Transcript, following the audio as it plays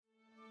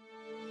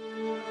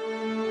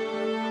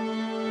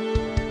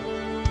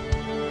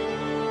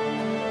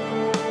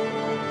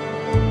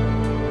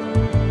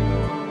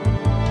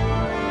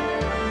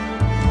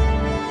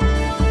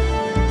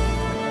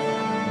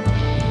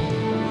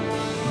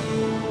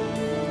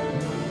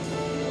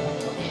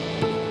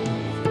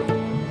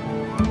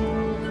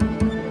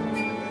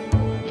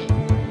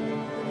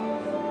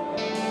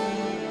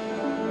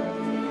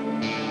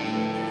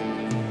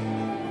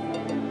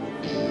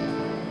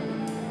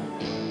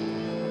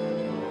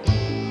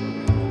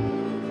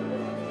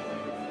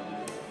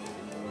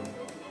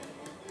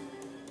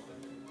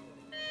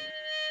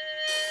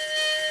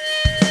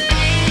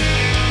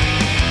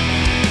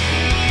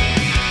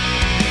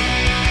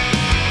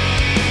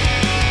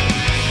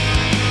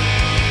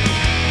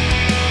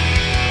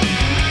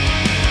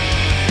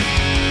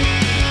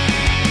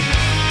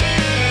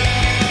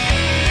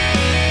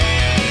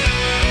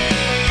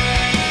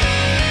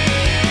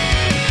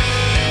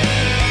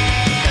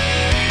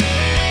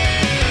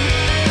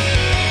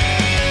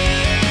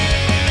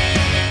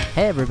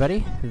Hey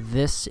everybody,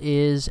 this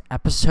is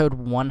episode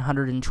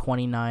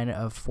 129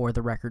 of For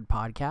the Record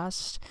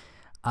podcast.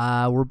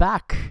 We're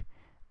back.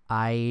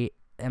 I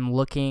am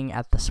looking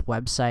at this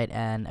website,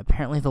 and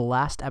apparently the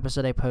last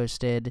episode I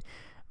posted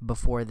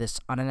before this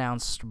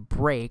unannounced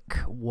break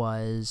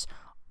was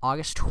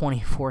August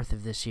 24th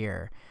of this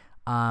year.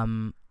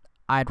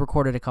 I'd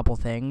recorded a couple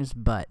things,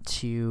 but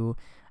to,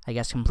 I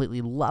guess,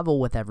 completely level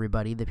with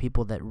everybody, the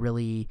people that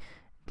really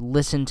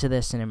listened to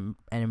this and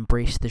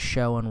embraced the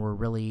show and were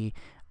really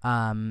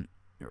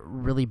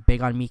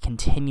big on me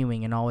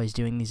continuing and always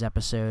doing these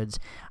episodes.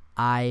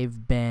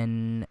 I've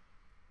been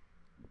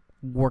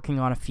working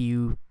on a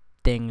few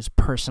things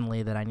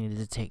personally that I needed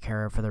to take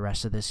care of for the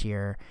rest of this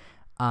year.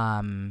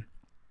 And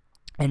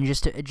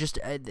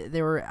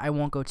there were, I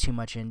won't go too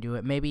much into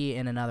it. Maybe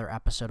in another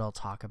episode I'll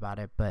talk about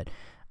it, but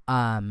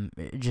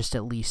just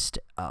at least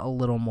a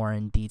little more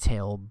in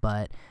detail.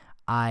 But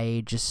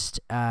I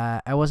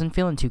wasn't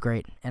feeling too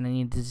great, and I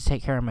needed to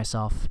take care of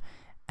myself.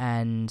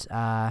 And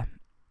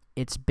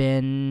it's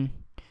been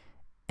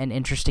an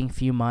interesting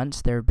few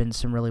months. There have been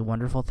some really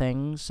wonderful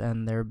things,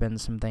 and there have been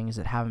some things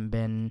that haven't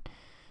been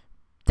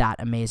that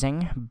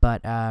amazing.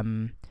 But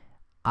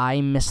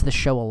I miss the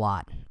show a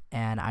lot,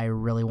 and I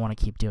really want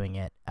to keep doing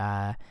it.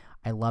 I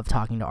love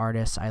talking to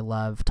artists. I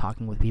love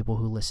talking with people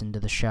who listen to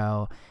the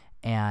show,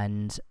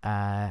 and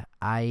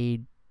I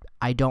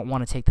don't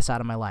want to take this out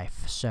of my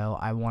life, so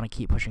I want to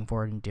keep pushing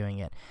forward and doing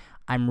it.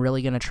 I'm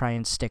really going to try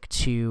and stick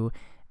to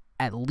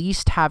at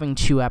least having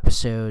 2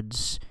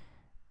 episodes,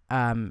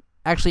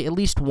 actually at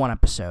least 1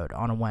 episode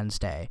on a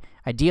Wednesday.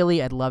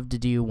 Ideally, I'd love to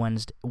do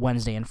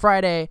Wednesday and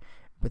Friday,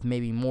 with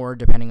maybe more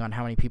depending on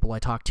how many people I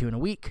talk to in a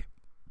week.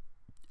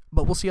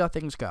 But we'll see how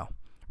things go.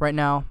 Right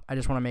now, I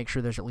just want to make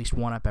sure there's at least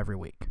 1 up every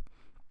week.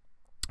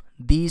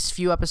 These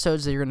few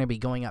episodes that are going to be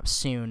going up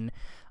soon,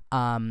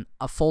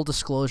 a full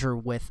disclosure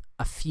with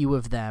a few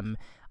of them,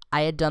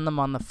 I had done them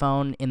on the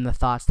phone in the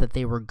thoughts that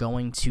they were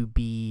going to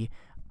be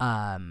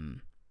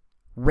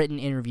written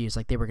interviews,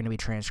 like they were going to be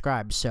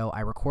transcribed, so I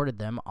recorded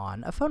them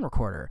on a phone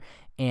recorder.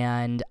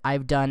 And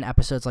I've done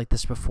episodes like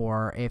this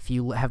before. If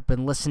you have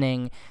been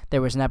listening,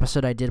 there was an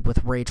episode I did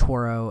with Ray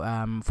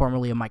Toro,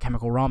 formerly of My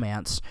Chemical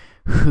Romance,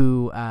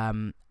 who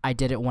I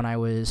did it when I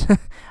was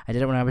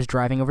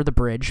driving over the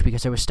bridge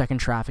because I was stuck in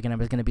traffic and I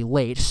was going to be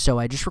late. So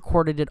I just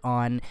recorded it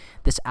on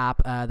this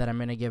app that I'm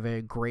going to give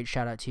a great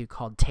shout out to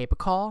called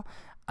Tape-A-Call.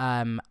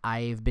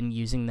 I've been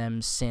using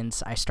them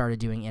since I started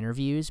doing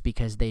interviews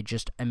because they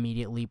just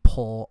immediately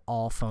pull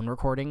all phone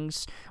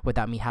recordings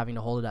without me having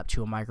to hold it up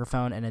to a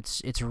microphone, and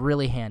it's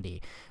really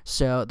handy.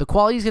 So the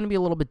quality is going to be a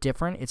little bit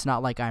different. It's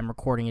not like I'm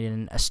recording it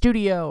in a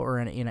studio or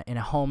in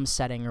a home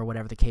setting or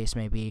whatever the case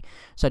may be.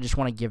 So I just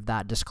want to give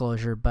that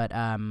disclosure. But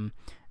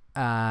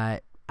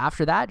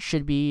after that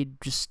should be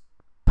just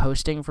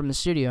posting from the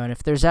studio. And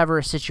if there's ever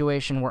a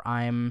situation where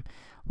I'm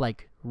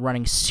like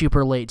running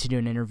super late to do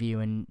an interview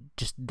and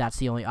just that's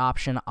the only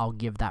option, I'll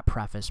give that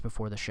preface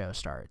before the show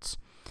starts.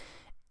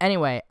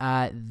 Anyway,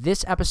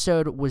 this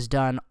episode was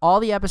done. All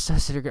the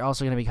episodes that are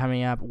also going to be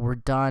coming up were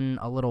done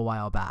a little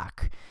while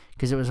back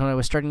because it was when I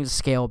was starting to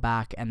scale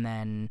back, and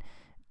then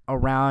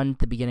around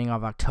the beginning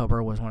of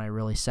October was when I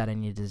really said I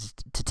needed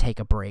to take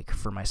a break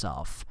for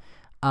myself.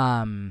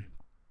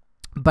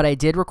 But I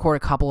did record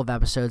a couple of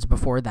episodes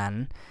before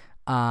then.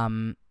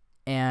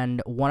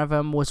 And one of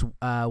them was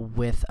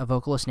with a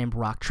vocalist named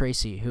Rock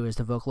Tracy, who is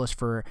the vocalist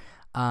for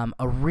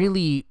a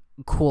really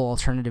cool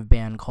alternative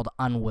band called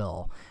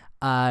Unwill.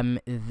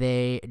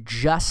 They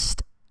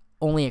just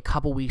only a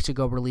couple weeks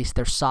ago released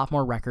their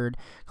sophomore record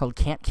called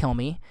Can't Kill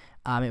Me.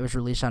 It was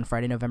released on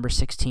Friday, November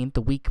 16th,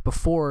 the week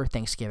before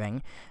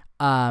Thanksgiving.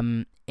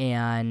 And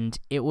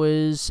it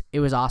was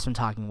awesome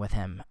talking with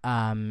him.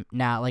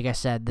 Now, like I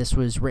said, this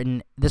was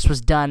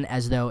done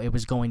as though it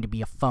was going to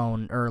be a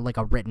phone or like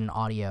a written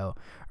audio.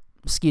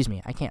 Excuse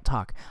me, I can't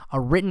talk.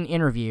 A written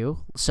interview.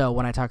 So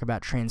when I talk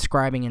about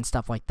transcribing and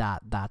stuff like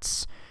that,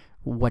 that's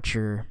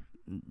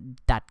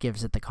that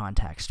gives it the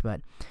context.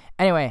 But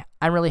anyway,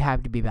 I'm really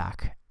happy to be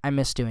back. I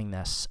miss doing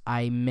this.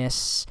 I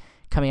miss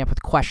coming up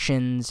with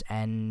questions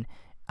and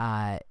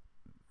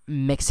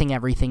mixing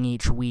everything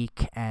each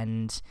week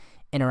and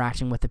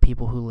interacting with the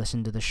people who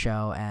listen to the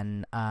show.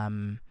 And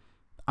I'm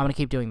gonna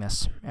keep doing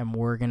this, and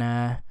we're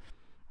gonna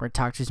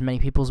talk to as many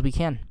people as we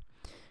can.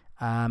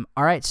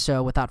 All right,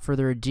 so without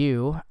further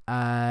ado,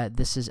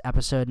 this is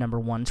episode number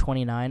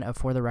 129 of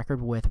For the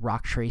Record with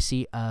Rock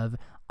Tracy of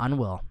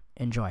Unwill.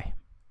 Enjoy.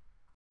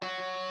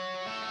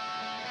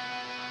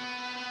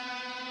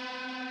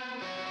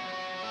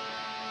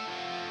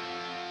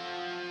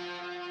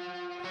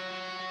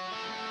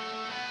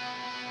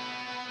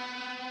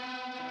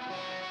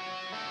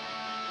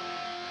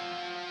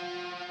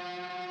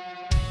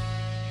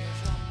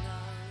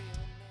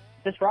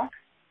 This Rock?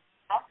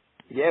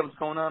 Yeah, what's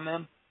going on,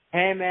 man?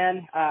 Hey,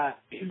 man.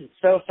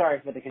 So sorry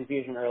for the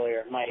confusion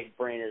earlier. My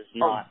brain is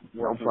not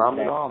No working problem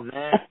today. at all,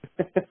 man.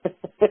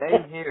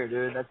 Same here,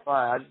 dude. That's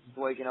why I was just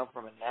waking up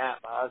from a nap.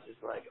 I was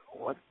just like,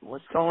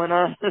 what's going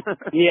on?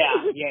 Yeah.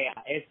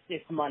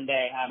 It's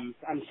Monday.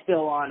 I'm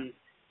still on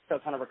still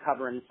kind of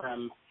recovering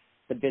from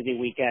the busy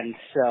weekend,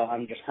 so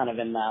I'm just kind of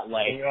in that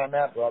like. You're on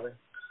that, brother.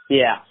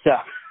 Yeah. So.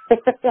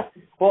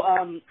 Well,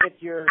 if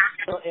you're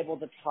still able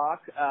to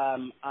talk,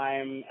 I'm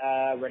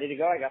ready to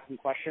go. I got some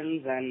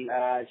questions, and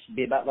it should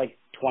be about like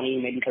 20,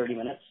 maybe 30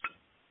 minutes.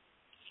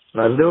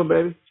 Let's do it,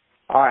 baby.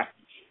 All right.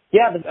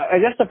 Yeah, I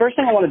guess the first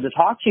thing I wanted to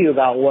talk to you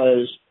about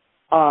was,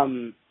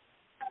 and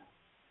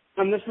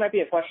this might be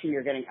a question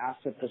you're getting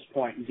asked at this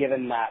point,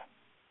 given that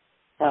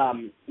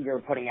you're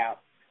putting out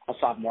a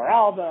sophomore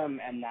album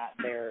and that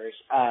there's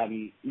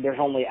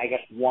only, I guess,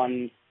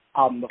 one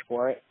album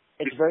before it.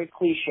 It's very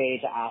cliche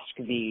to ask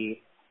the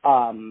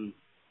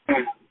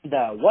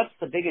what's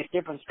the biggest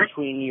difference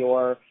between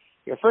your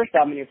first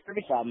album and your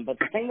previous album. But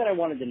the thing that I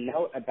wanted to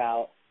note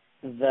about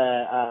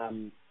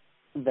the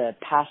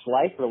Past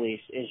Life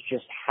release is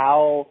just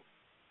how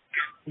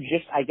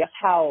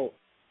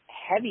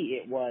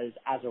heavy it was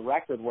as a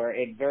record, where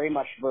it very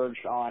much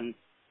verged on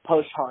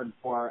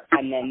post-hardcore.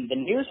 And then the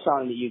new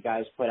song that you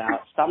guys put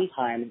out,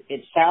 Sometimes,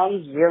 it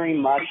sounds very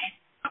much,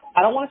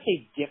 I don't want to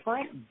say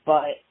different,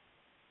 but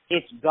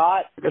it's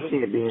got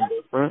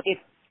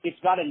it's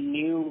got a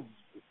new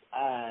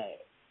I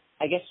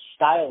guess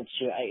style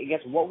to it. I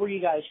guess what were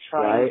you guys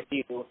trying to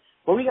do?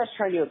 What were you guys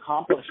trying to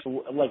accomplish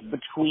like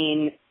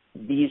between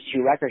these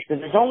two records?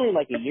 Because there's only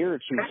like a year or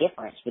two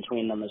difference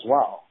between them as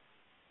well.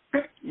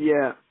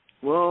 Yeah.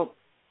 Well,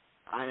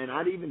 and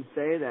I'd even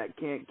say that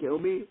Can't Kill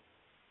Me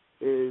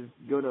is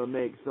gonna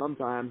make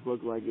Sometimes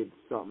look like it's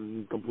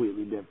something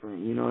completely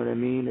different. You know what I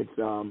mean? It's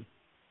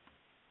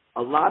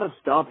a lot of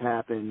stuff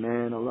happened,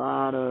 man. A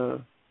lot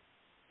of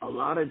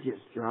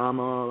just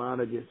drama. A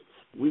lot of just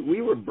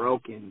we were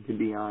broken, to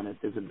be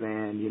honest, as a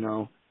band. You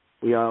know,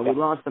 we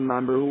lost a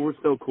member who we're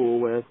still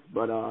cool with,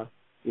 but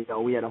you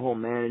know, we had a whole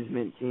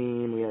management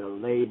team, we had a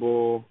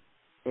label,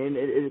 and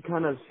it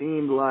kind of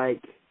seemed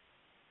like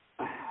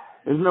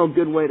there's no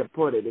good way to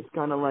put it. It's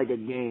kind of like a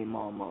game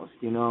almost,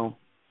 you know.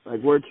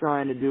 Like we're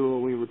trying to do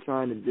what we were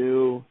trying to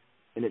do.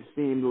 And it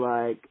seemed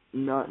like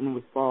nothing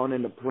was falling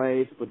into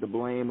place, but the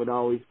blame would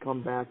always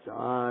come back to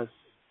us.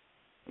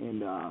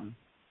 And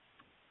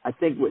I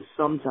think with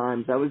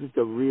Sometimes, that was just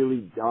a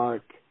really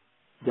dark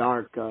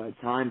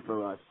time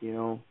for us, you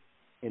know.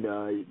 And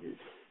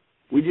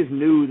we just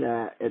knew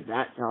that at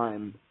that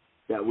time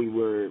that we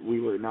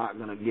were not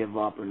going to give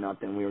up or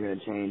nothing. We were going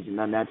to change. And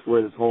then that's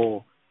where this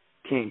whole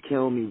Can't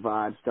Kill Me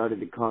vibe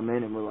started to come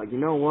in. And we're like, you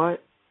know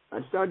what?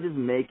 Let's start just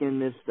making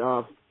this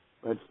stuff.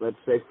 Let's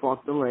say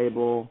fuck the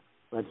label.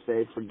 Let's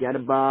say forget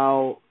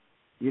about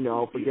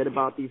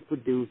these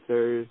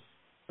producers.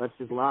 Let's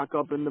just lock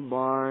up in the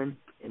barn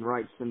and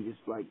write some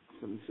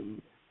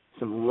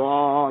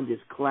raw,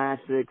 just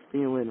classic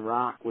feeling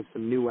rock with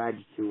some new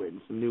edge to it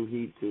and some new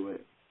heat to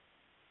it.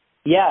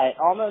 Yeah, it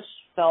almost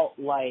felt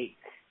like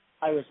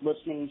I was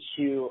listening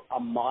to a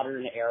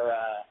modern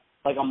era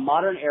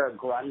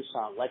grunge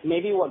song, like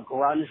maybe what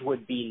grunge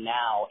would be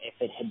now if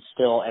that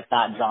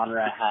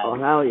genre had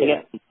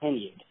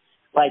continued.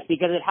 Like,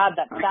 because it had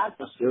that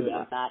sadness to it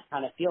and that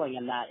kind of feeling,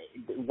 and that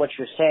what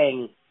you're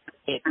saying,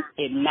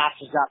 it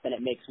matches up and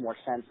it makes more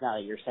sense now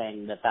that you're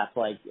saying that's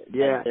like,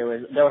 that there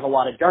was a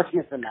lot of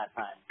darkness in that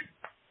time.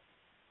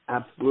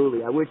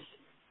 Absolutely. I wish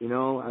there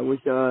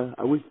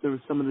was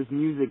some of this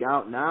music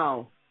out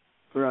now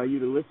for you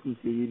to listen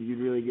to. You'd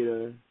really get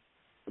a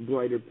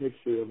brighter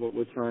picture of what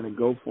we're trying to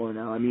go for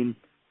now. I mean,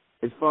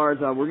 as far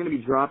as we're going to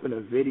be dropping a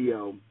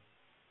video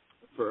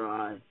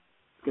for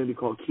it's going to be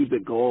called Keep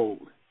It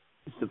Gold.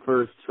 It's the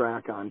first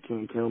track on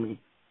Can't Kill Me.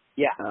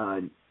 Yeah.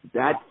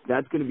 That's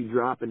going to be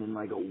dropping in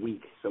like a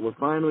week. So we're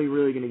finally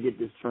really going to get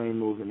this train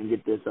moving and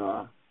get this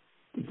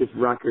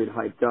record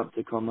hyped up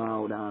to come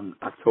out on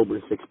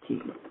October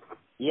 16th.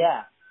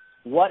 Yeah.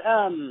 What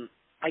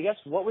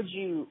what would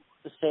you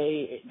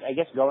say, I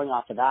guess going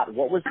off of that,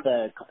 what's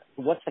the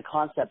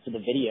concept of the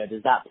video?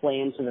 Does that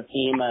play into the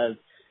theme of,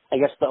 I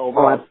guess, the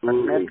overall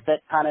darkness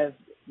that kind of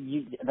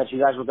you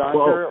guys were going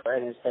through, or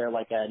is there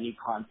like a new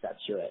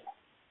concept to it?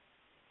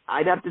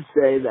 I'd have to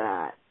say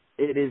that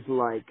it is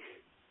like,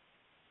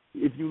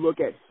 if you look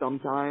at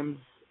Sometimes,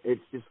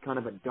 it's just kind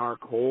of a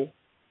dark hole.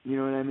 You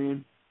know what I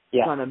mean?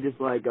 Yeah. Kind of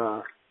just like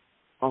a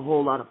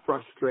whole lot of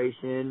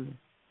frustration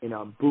and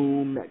a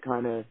boom that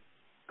kind of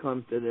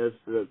comes to this,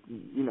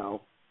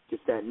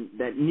 just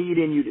that need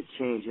in you to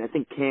change. And I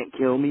think Can't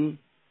Kill Me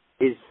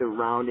is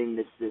surrounding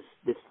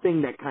this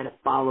thing that kind of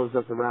follows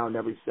us around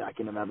every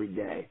second of every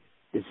day.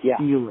 This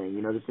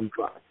feeling,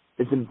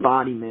 this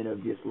embodiment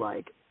of just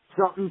like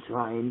something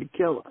trying to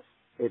kill us,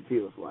 it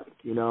feels like,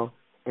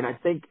 And I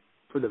think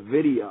for the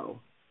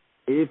video,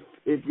 if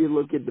you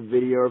look at the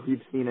video, if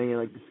you've seen any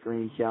like the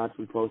screenshots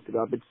we posted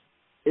up,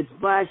 it's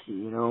flashy,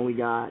 We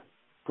got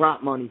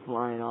prop money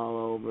flying all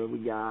over. We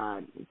got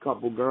a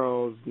couple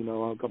girls,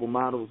 a couple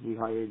models we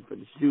hired for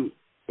the shoot.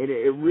 And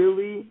it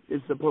really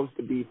is supposed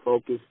to be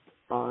focused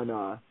on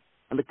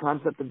the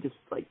concept of just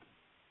like,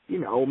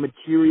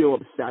 material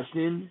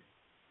obsession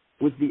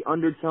with the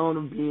undertone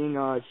of being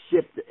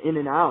shipped in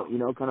and out,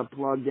 kind of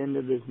plugged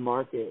into this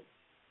market.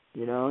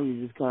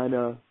 You just kind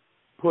of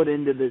put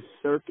into this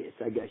circus,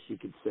 I guess you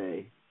could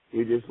say.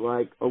 You're just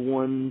like a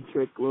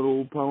one-trick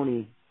little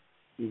pony.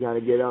 You got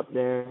to get up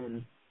there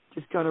and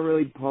just kind of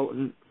really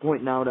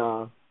pointing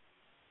out,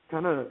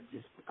 kind of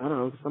just, I don't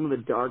know, some of the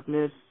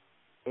darkness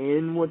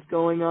in what's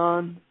going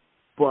on,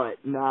 but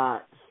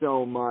not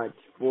so much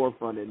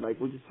forefronted. Like,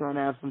 we're just trying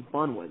to have some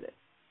fun with it.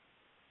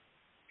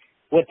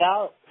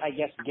 Without, I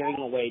guess, giving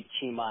away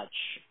too much,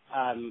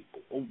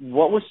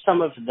 what was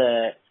some of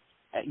the,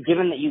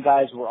 given that you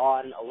guys were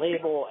on a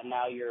label and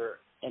now you're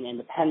an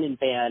independent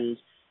band,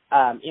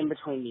 in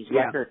between these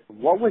records,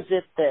 what was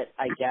it that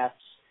I guess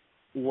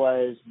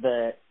was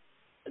the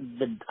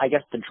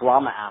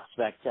drama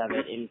aspect of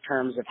it in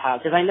terms of how,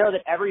 because I know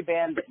that every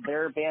band,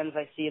 there are bands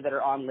I see that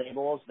are on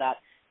labels that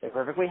they're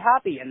perfectly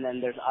happy, and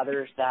then there's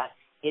others that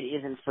it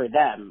isn't for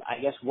them. I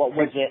guess what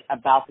was it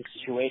about the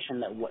situation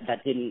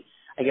that didn't,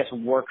 I guess,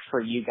 work for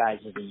you guys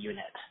as a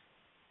unit?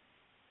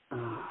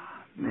 Oh,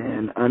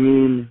 man, I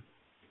mean,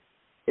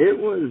 it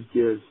was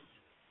just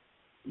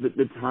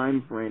the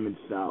time frame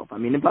itself. I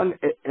mean, if I'm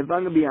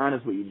gonna be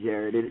honest with you,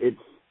 Jared, it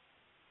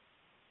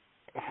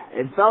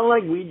felt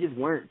like we just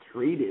weren't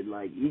treated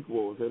like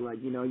equals. Or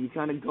like, you know, you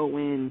kind of go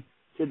in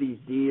to these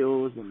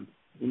deals and,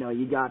 you know,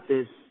 you got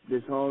this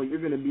whole,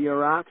 you're gonna be a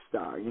rock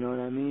star. You know what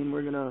I mean?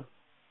 We're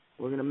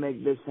gonna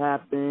make this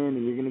happen,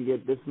 and you're gonna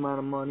get this amount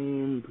of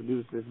money and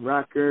produce this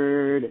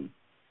record.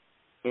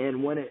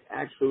 And when it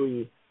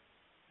actually,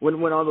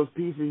 when all those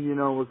pieces, you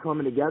know, were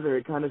coming together,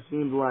 it kind of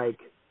seemed like,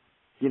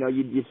 you know,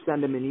 you'd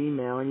send them an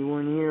email and you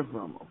wouldn't hear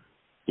from them.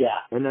 Yeah.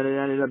 And then it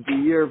ended up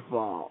being your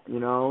fault, you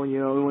know, we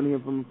wouldn't hear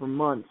from them for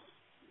months.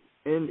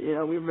 And, you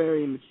know, we were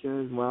very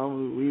immature as well.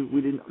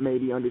 We didn't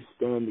maybe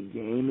understand the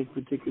game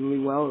particularly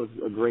well. It was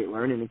a great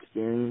learning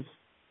experience.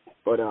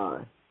 But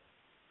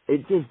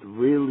it just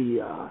really,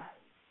 I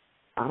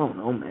don't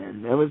know,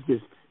 man. It was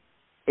just,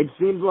 it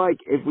seems like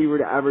if we were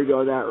to ever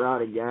go that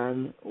route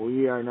again,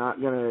 we are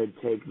not going to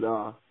take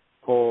the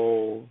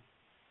whole,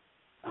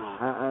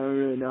 I don't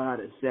really know how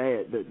to say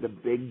it, the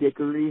big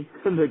dickery,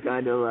 the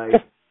kind of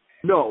like,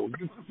 no,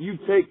 you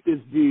take this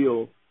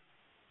deal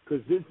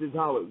because this is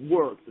how it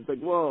works. It's like,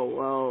 whoa,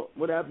 well,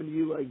 what happened to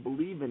you, like,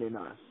 believing in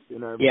us,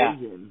 in our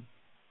vision?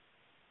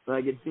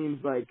 Like, it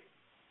seems like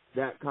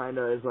that kind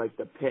of is like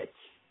the pitch.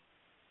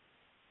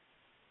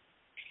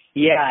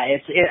 Yeah,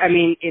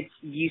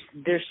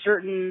 there's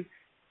certain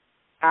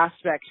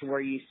aspects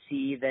where you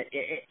see that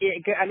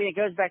it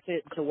goes back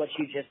to what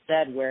you just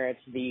said, where it's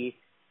the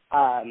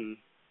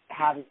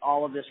having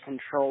all of this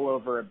control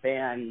over a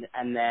band,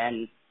 and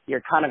then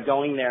you're kind of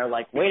going there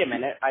like, wait a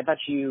minute, I thought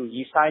you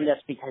signed us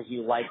because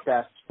you liked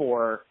us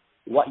for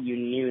what you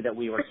knew that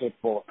we were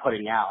capable of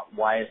putting out.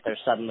 Why is there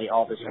suddenly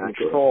all this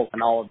control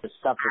and all of this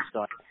stuff that's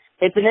going?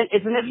 It's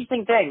an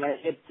interesting thing.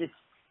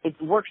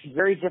 It works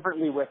very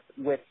differently with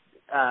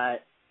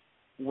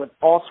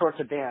all sorts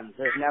of bands.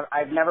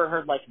 I've never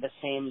heard like the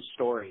same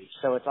story,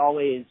 so it's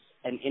always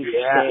an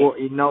interesting. Yeah, well,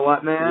 you know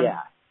what, man? Yeah.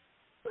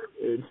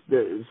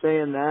 It's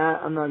saying that,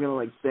 I'm not gonna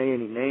like say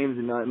any names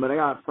or nothing, but I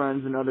got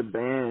friends in other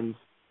bands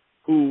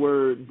who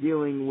were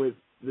dealing with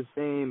the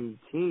same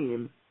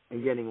team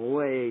and getting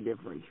way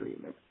different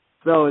treatment.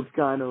 So it's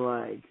kind of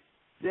like,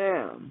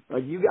 damn,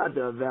 like you got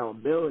the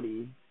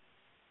availability,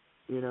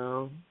 you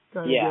know,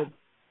 kind of get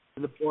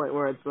to the point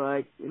where it's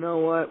like, you know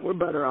what, we're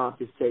better off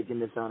just taking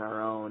this on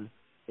our own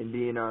and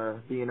being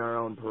our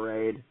own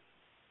parade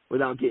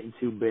without getting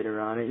too bitter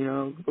on it, you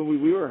know. But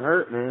we were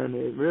hurt, man.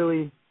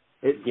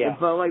 It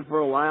felt like for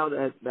a while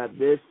that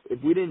this,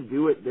 if we didn't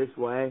do it this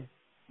way,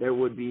 there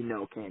would be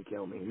no Can't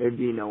Kill Me. There'd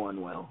be no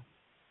Unwell.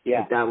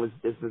 Yeah.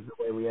 This was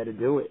the way we had to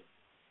do it.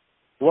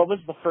 What was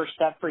the first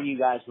step for you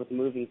guys with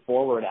moving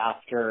forward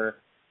after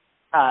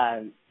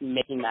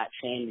making that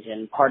change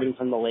and parting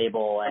from the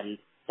label and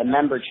the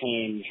member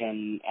change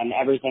and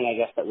everything, I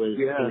guess, that was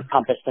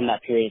encompassed in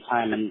that period of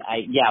time? And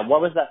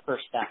what was that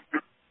first step?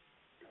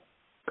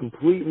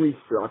 Complete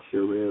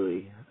restructure,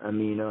 really. I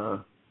mean,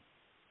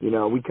 you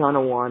know, we kind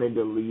of wanted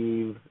to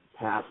leave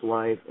past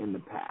life in the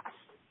past.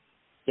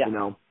 Yeah. You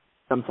know,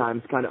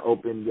 sometimes kind of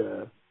opened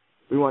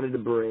we wanted to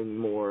bring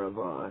more of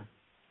a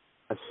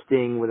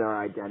sting with our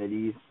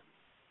identities.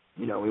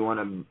 You know, we want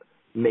to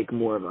make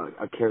more of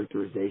a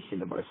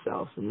characterization of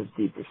ourselves in this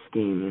deeper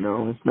scheme, you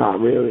know. It's not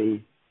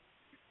really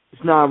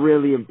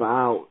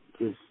about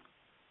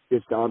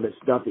just all the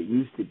stuff it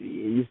used to be.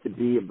 It used to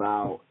be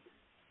about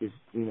just,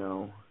 you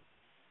know,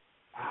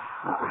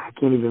 I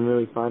can't even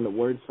really find the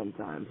words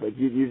sometimes. Like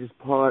you're just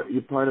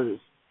you're part of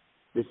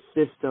this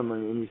system,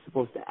 and you're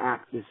supposed to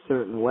act this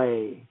certain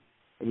way,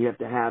 and you have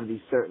to have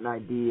these certain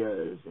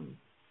ideas,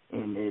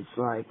 and it's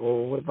like,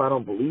 well, what if I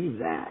don't believe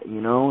that?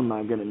 You know, am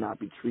I gonna not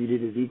be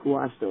treated as equal?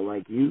 I still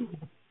like you.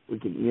 We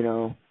can, you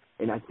know.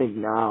 And I think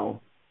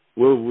now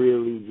we're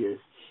really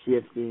just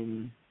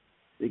shifting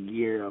the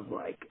gear of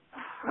like,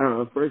 I don't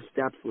know. The first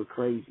steps were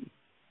crazy.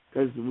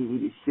 Because we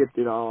just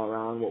shifted all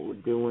around what we're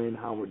doing,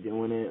 how we're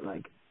doing it.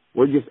 Like,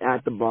 we're just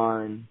at the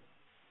barn,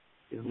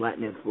 just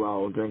letting it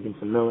flow, drinking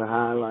some Miller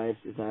High Life,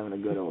 just having a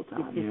good old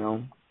time, you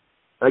know?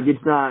 Like,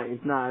 it's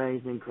not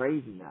anything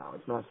crazy now.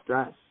 It's not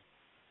stress.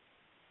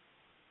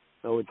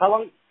 So it's,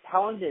 How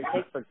how long did it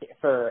take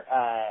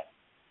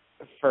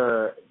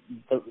for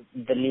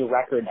the new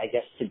record, I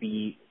guess, to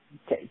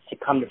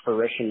come to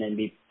fruition and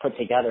be put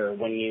together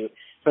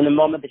from the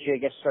moment that you, I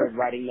guess, started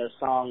writing those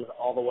songs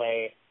all the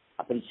way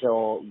up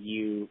until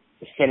you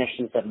finished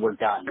and said, we're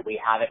done, we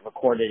have it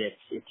recorded,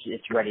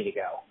 it's ready to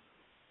go?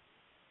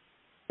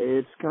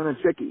 It's kind of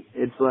tricky.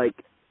 It's like,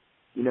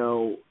 you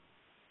know,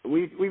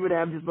 we would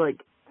have just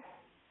like,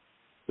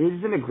 it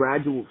was in a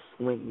gradual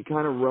swing. We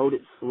kind of wrote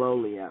it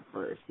slowly at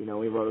first. You know,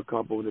 we wrote a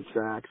couple of the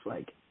tracks,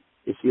 like,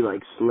 you see,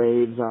 like,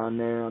 Slaves on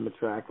there on the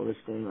track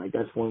listing. Like,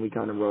 that's one we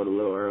kind of wrote a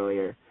little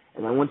earlier.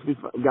 And then once we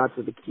got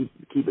to the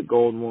Keep It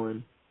Gold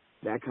one,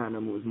 that kind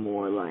of was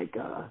more like,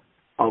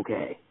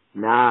 okay,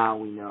 now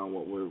we know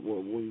what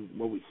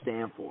we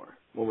stand for,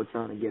 what we're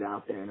trying to get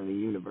out there into the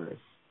universe.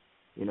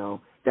 You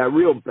know, that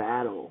real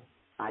battle,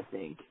 I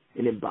think,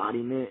 an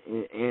embodiment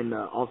and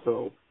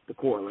also the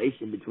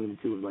correlation between the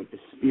two of like the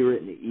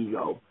spirit and the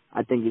ego,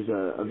 I think is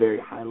a very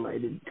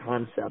highlighted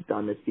concept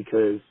on this,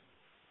 because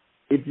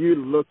if you're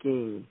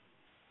looking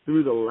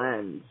through the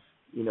lens,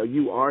 you know,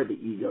 you are the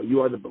ego, you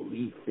are the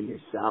belief in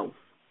yourself.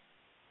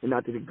 And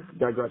not to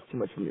digress too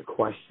much from your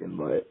question,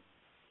 but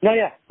no,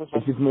 yeah,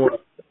 it's just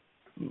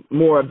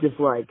more of just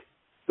like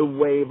the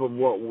wave of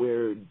what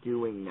we're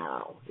doing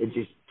now. It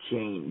just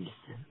changed.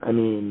 I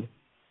mean,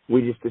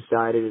 we just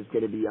decided it's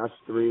going to be us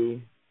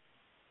three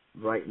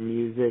writing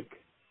music,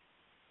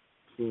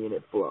 seeing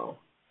it flow.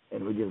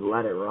 And we just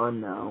let it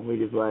run now. We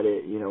just let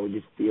it, you know, we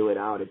just feel it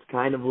out. It's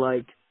kind of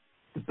like,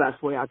 the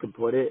best way I could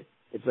put it,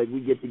 it's like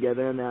we get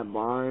together in that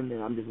barn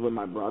and I'm just with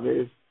my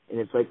brothers, and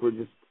it's like we're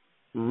just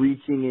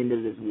reaching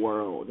into this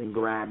world and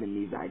grabbing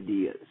these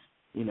ideas,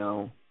 you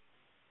know,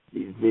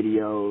 these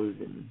videos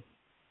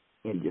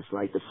and just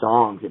like the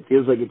songs. It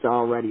feels like it's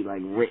already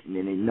like written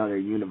in another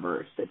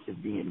universe that's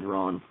just being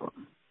drawn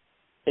from.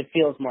 It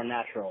feels more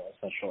natural,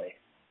 essentially.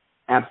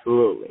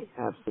 Absolutely.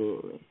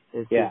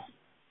 It's yeah. just,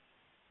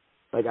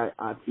 like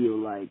I feel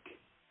like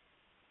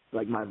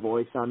my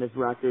voice on this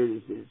record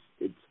is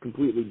it's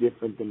completely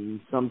different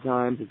than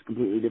sometimes. It's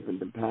completely different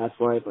than past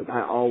life. Like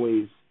I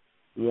always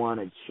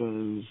want to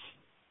change,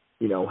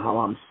 you know, how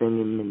I'm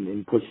singing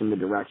and pushing the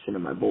direction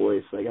of my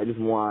voice. Like I just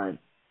want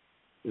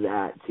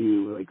that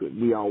too. Like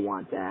we all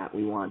want that.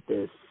 We want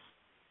this.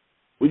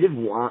 We just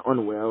want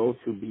Unwell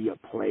to be a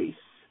place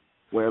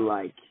where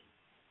like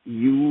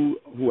you,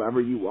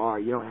 whoever you are,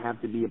 you don't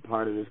have to be a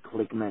part of this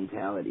clique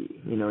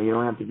mentality. You know, you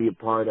don't have to be a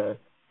part of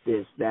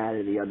this, that,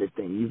 or the other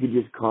thing. You could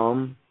just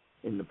come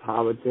in the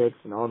politics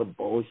and all the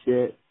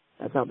bullshit.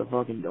 That's out the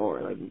fucking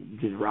door. Like,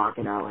 just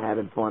rocking out,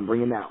 having fun,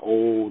 bringing that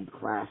old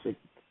classic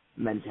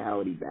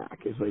mentality back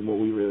is like what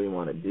we really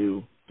want to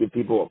do. Give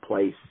people a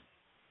place.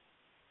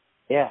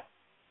 Yeah.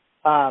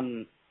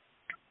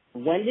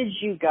 When did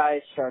you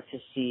guys start to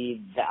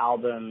see the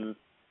album,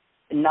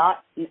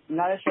 not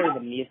necessarily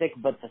the music,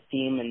 but the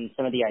theme and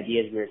some of the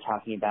ideas we were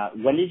talking about?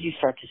 When did you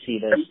start to see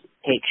those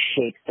take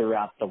shape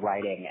throughout the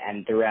writing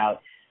and throughout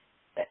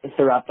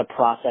the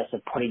process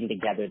of putting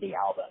together the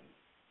album?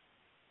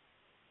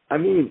 I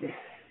mean,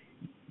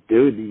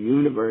 dude, the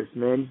universe,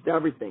 man, just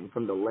everything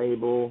from the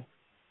label.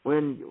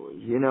 When,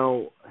 you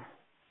know,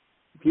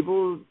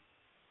 people,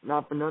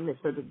 not for nothing, they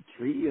start to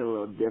treat you a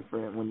little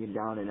different when you're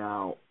down and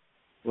out.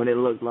 When it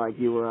looked like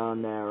you were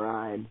on that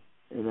ride,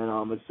 and then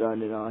all of a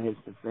sudden it all hits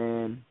the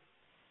fan,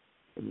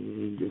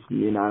 and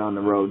you're not on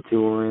the road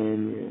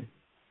touring.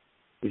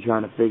 You're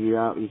trying to figure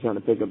out, you're trying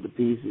to pick up the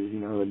pieces. You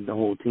know, the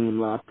whole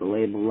team left, the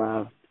label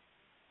left.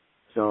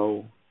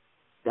 So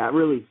that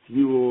really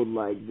fueled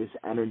like this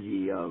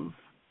energy of,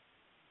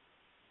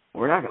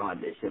 we're not gonna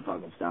let this shit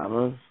fucking stop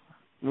us.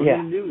 We're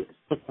gonna do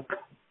this.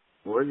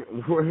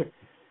 we're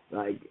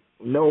like,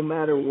 no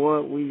matter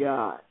what we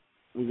got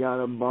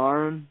a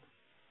barn,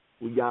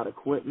 we got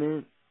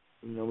equipment,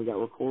 you know, we got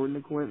recording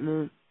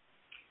equipment,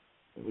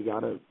 and we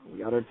got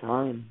our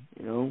time,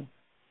 you know.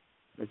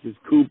 Let's just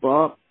coop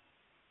up,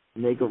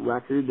 make a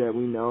record that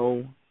we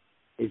know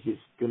is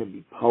just gonna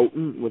be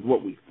potent with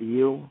what we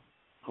feel,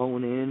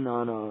 hone in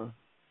on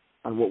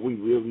what we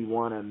really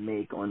want to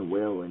make on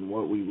Will and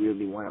what we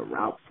really want to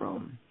route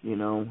from, you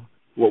know,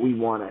 what we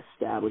want to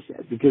establish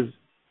as. Because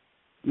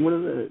one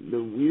of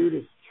the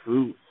weirdest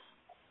truths,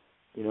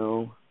 you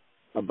know,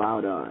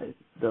 about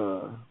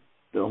the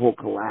whole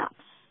collapse,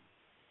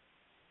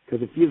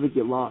 because it feels like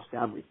you lost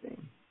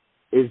everything,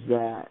 is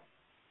that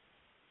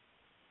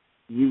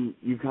you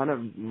kind of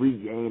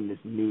regain this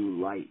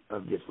new light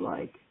of just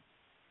like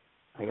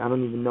I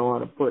don't even know how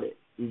to put it.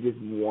 You just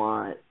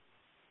want,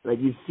 like,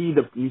 you see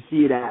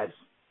it as,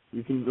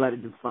 you can let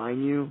it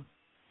define you,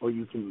 or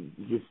you can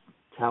just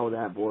tell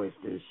that voice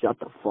to shut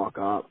the fuck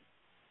up,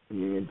 and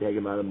you're going to take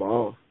it by the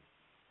balls.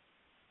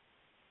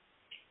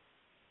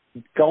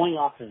 Going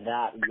off of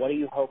that, what do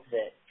you hope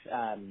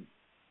that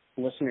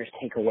listeners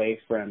take away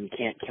from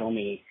Can't Kill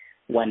Me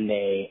when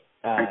they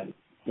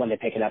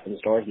pick it up in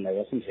stores and they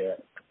listen to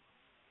it?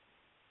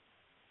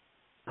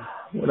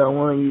 What I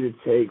want you to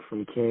take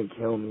from Can't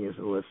Kill Me as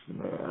a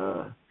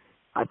listener,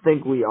 I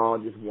think we all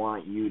just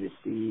want you to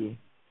see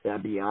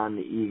that beyond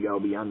the ego,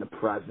 beyond the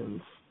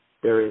presence,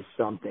 there is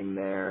something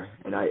there,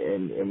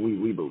 and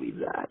we believe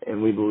that,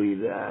 and we believe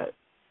that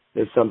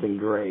there's something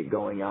great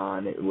going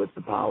on with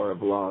the power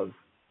of love.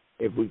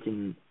 If we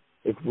can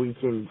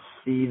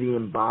see the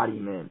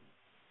embodiment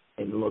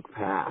and look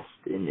past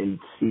and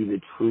see the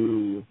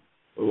true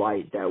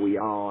light that we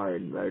all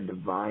are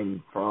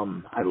divine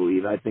from, I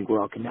think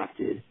we're all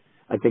connected.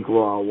 I think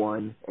we're all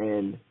one,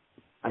 and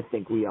I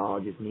think we all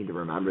just need to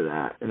remember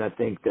that. And I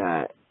think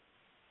that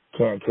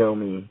Can't Kill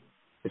Me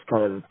is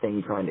kind of the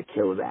thing trying to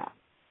kill that.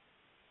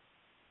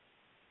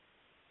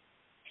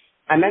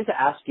 I meant to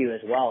ask you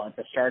as well at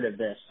the start of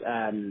this,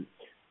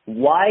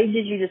 why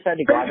did you decide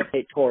to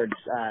gravitate towards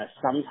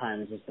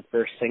Sometimes as the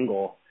first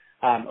single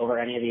over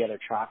any of the other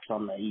tracks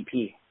on the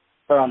EP,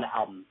 or on the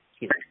album,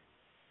 excuse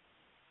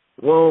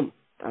me? Well,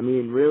 I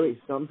mean, really,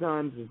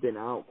 Sometimes has been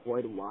out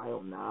quite a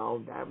while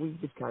now. That we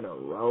just kind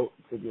of wrote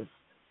to just,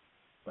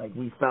 like,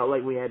 we felt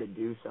like we had to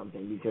do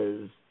something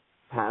because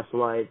Past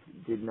Life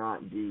did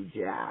not do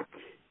jack.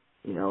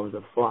 You know, it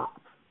was a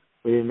flop.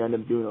 We didn't end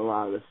up doing a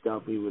lot of the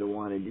stuff we would have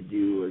wanted to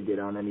do or get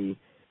on any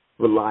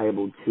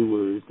reliable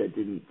tours that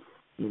didn't,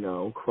 you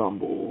know,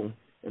 crumble,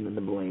 and then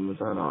the blame was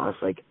on us.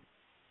 Like,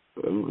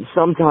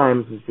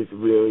 Sometimes it's just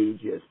really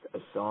just a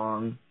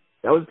song.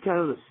 That was kind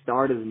of the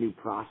start of the new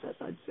process,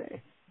 I'd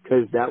say,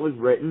 because that was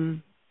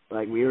written,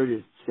 like, we were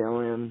just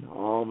chilling,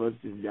 all of us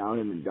just down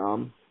in the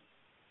dumps,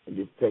 and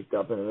just picked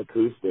up an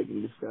acoustic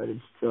and just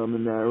started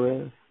strumming that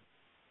riff.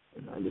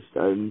 And I just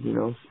started, you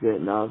know,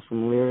 spitting out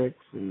some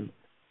lyrics, and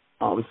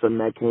all of a sudden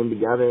that came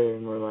together,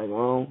 and we're like,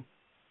 well,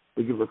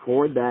 we could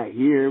record that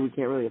here. We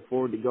can't really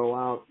afford to go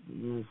out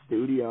in the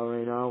studio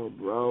right now. We're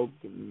broke,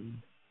 and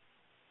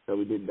so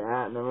we did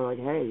that. And then we're like,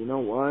 hey, you know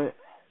what?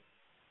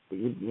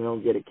 We could, you know,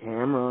 get a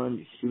camera and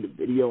just shoot a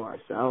video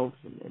ourselves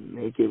and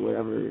make it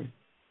whatever,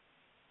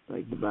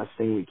 like, the best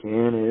thing we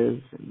can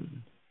is.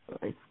 And,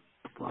 like,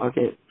 fuck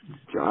it.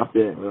 Just dropped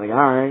it. We're like,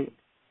 all right.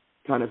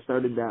 Kind of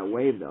started that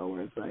wave, though,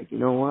 where it's like, you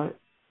know what?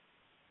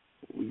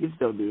 We can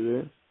still do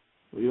this.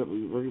 We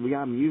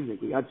got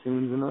music. We got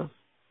tunes in us.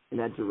 And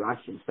that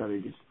direction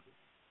started just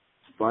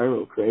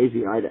spiral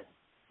crazy. I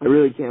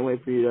really can't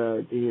wait for you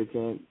to hear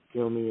Can't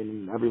Kill Me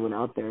and everyone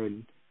out there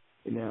and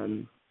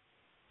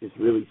just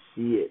really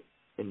see it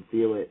and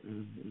feel it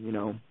and you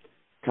know,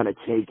 kind of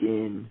take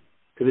in.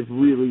 Because it's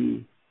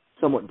really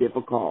somewhat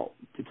difficult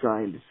to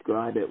try and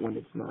describe it when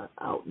it's not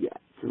out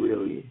yet to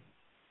really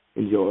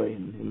enjoy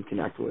and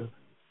connect with.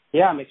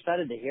 Yeah, I'm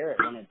excited to hear it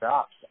when it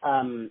drops.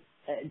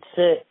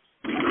 To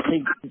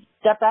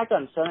step back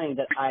on something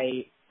that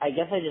I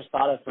guess I just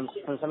thought of from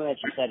something that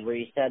you said, where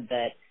you said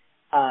that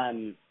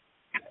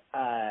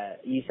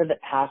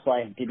Past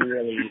Life didn't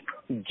really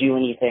do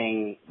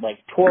anything like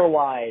tour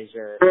wise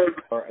or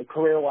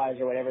career wise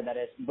or whatever that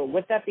is. But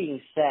with that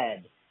being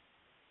said,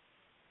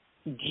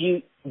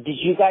 did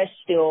you guys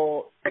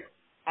still,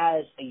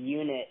 as a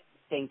unit,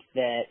 think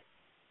that,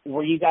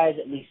 were you guys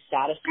at least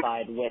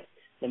satisfied with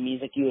the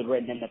music you had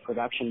written and the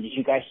production? Did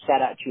you guys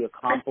set out to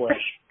accomplish,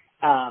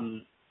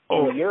 in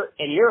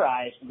your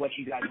eyes, what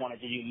you guys wanted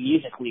to do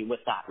musically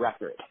with that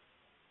record?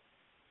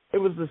 It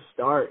was the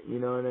start, you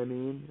know what I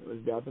mean? It was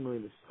definitely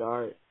the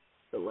start.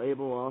 The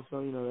label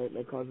also, you know,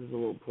 that causes a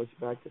little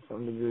pushback to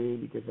some degree,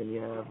 because then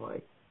you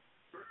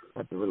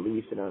have to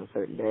release it on a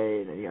certain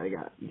day, and then you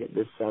gotta get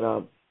this set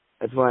up.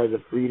 That's why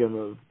the freedom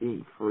of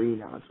being free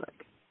now, it's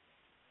like,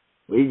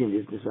 we can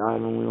just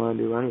decide when we want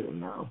to do anything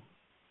now.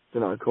 It's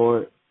in our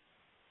court.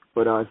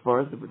 But as far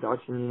as the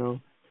production, you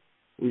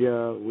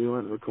know, we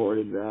went and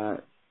recorded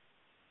that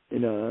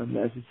in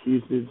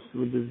Massachusetts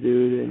with this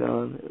dude, and it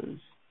was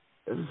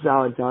a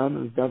solid time.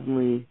 It was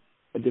definitely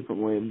a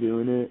different way of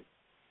doing it.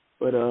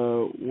 But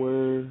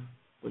we're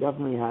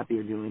definitely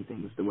happier doing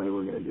things the way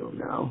we're going to do them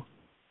now.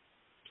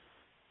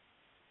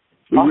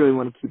 We really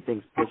want to keep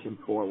things pushing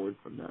forward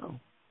from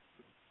now.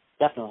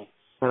 Definitely.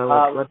 Kind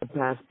of let the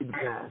past be the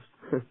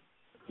past.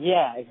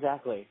 Yeah,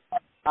 exactly.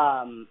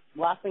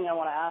 Last thing I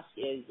want to ask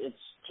is,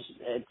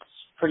 it's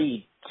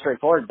pretty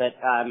straightforward, but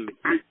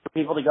for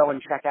people to go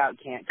and check out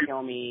Can't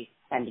Kill Me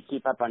and to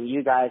keep up on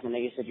you guys, I know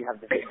you said you have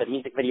the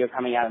music video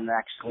coming out in the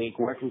next week.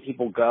 Where can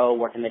people go?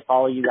 Where can they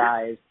follow you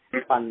guys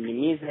on new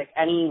music?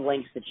 Any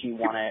links that you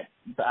want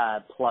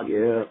to plug?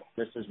 Yeah.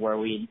 This is where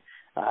we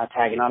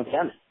tag it on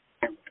again.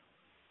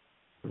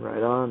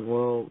 Right on.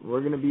 Well,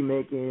 we're going to be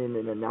making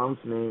an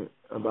announcement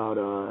about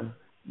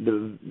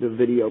the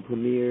video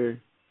premiere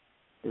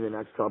in the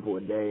next couple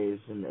of days,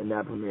 and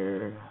that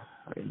premiere,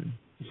 I mean,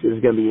 it's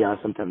going to be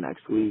sometime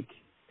next week.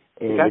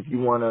 And okay. If you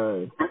want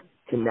to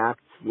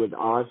connect with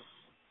us,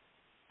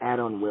 add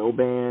Unwill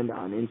Band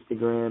on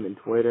Instagram and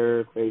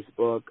Twitter,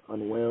 Facebook,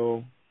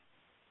 Unwill,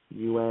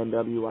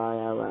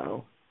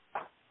 UNWILL.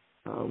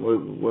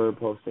 We're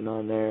posting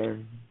on there,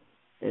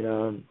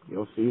 and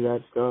you'll see that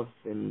stuff.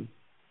 And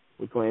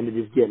we plan to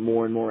just get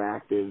more and more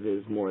active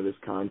as more of this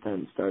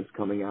content starts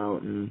coming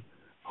out, and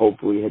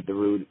hopefully hit the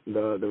road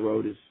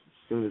as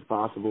soon as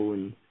possible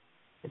and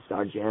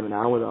start jamming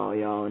out with all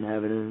y'all and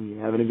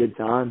having a good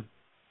time.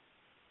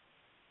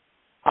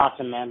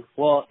 Awesome, man.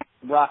 Well,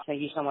 Rock,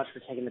 thank you so much for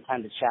taking the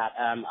time to chat.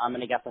 I'm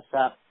going to get this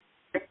up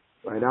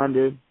Right on,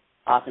 dude.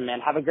 Awesome, man.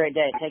 Have a great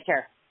day. Take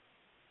care.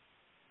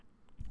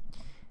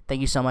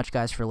 Thank you so much,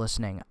 guys, for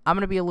listening. I'm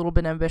going to be a little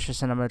bit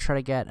ambitious, and I'm going to try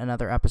to get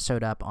another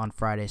episode up on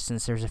Friday,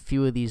 since there's a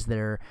few of these that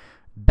are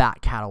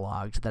back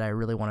cataloged that I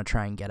really want to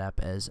try and get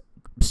up as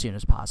soon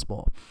as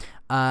possible.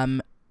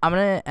 I'm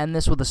going to end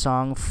this with a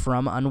song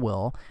from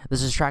Unwill.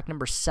 This is track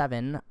number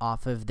 7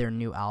 off of their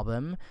new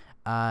album.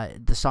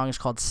 The song is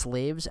called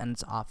Slaves, and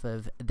it's off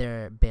of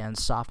their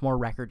band's sophomore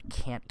record,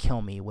 Can't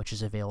Kill Me, which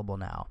is available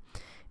now.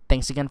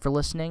 Thanks again for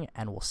listening,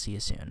 and we'll see you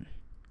soon.